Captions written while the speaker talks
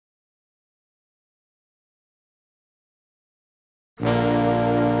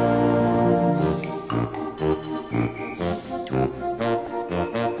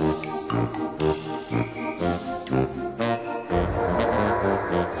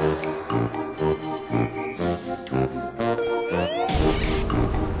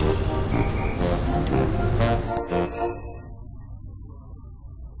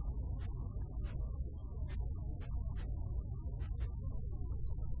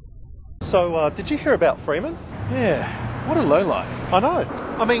So, did you hear about Freeman? Yeah, what a lowlife. I know.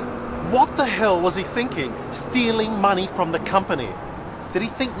 I mean, what the hell was he thinking? Stealing money from the company. Did he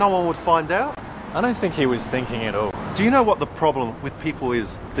think no one would find out? I don't think he was thinking at all. Do you know what the problem with people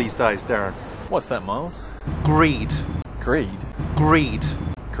is these days, Darren? What's that, Myles? Greed. Greed. Greed.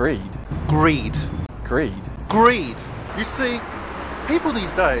 Greed. Greed. Greed. Greed. You see, people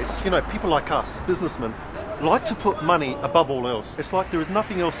these days, people like us, businessmen, like to put money above all else. It's like there is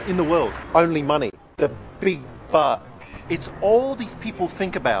nothing else in the world, only money. The big buck. It's all these people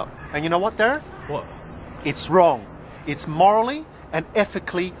think about. And you know what, Darren? What? It's wrong. It's morally and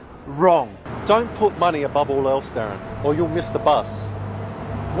ethically wrong. Don't put money above all else, Darren, or you'll miss the bus.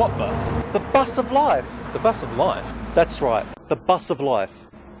 What bus? The bus of life. The bus of life? That's right, the bus of life.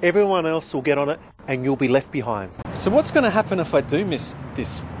 Everyone else will get on it and you'll be left behind. So what's going to happen if I do miss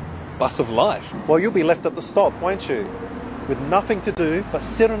this bus of life? Well, you'll be left at the stop, won't you? With nothing to do but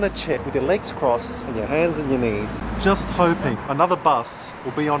sit on a chair with your legs crossed and your hands on your knees, just hoping another bus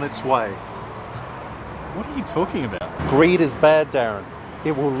will be on its way. What are you talking about? Greed is bad, Darren.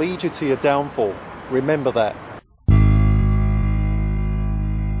 It will lead you to your downfall. Remember that.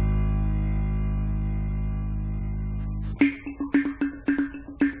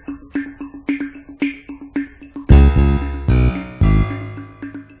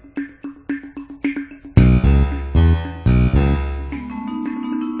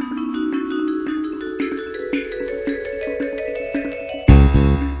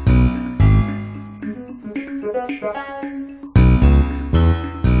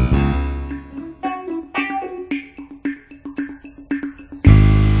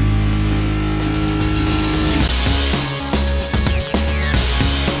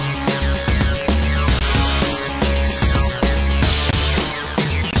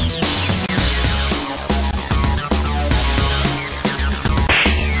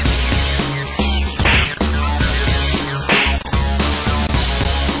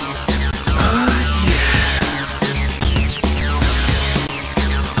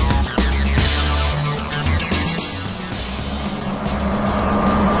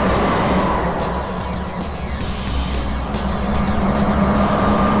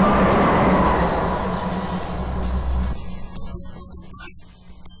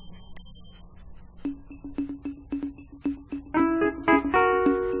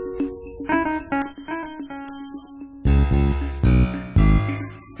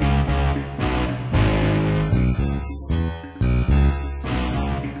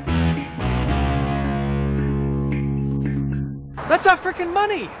 That's our freaking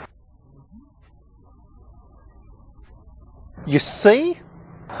money! You see?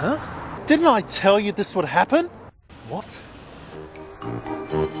 Huh? Didn't I tell you this would happen? What?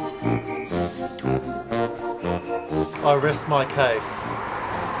 I rest my case.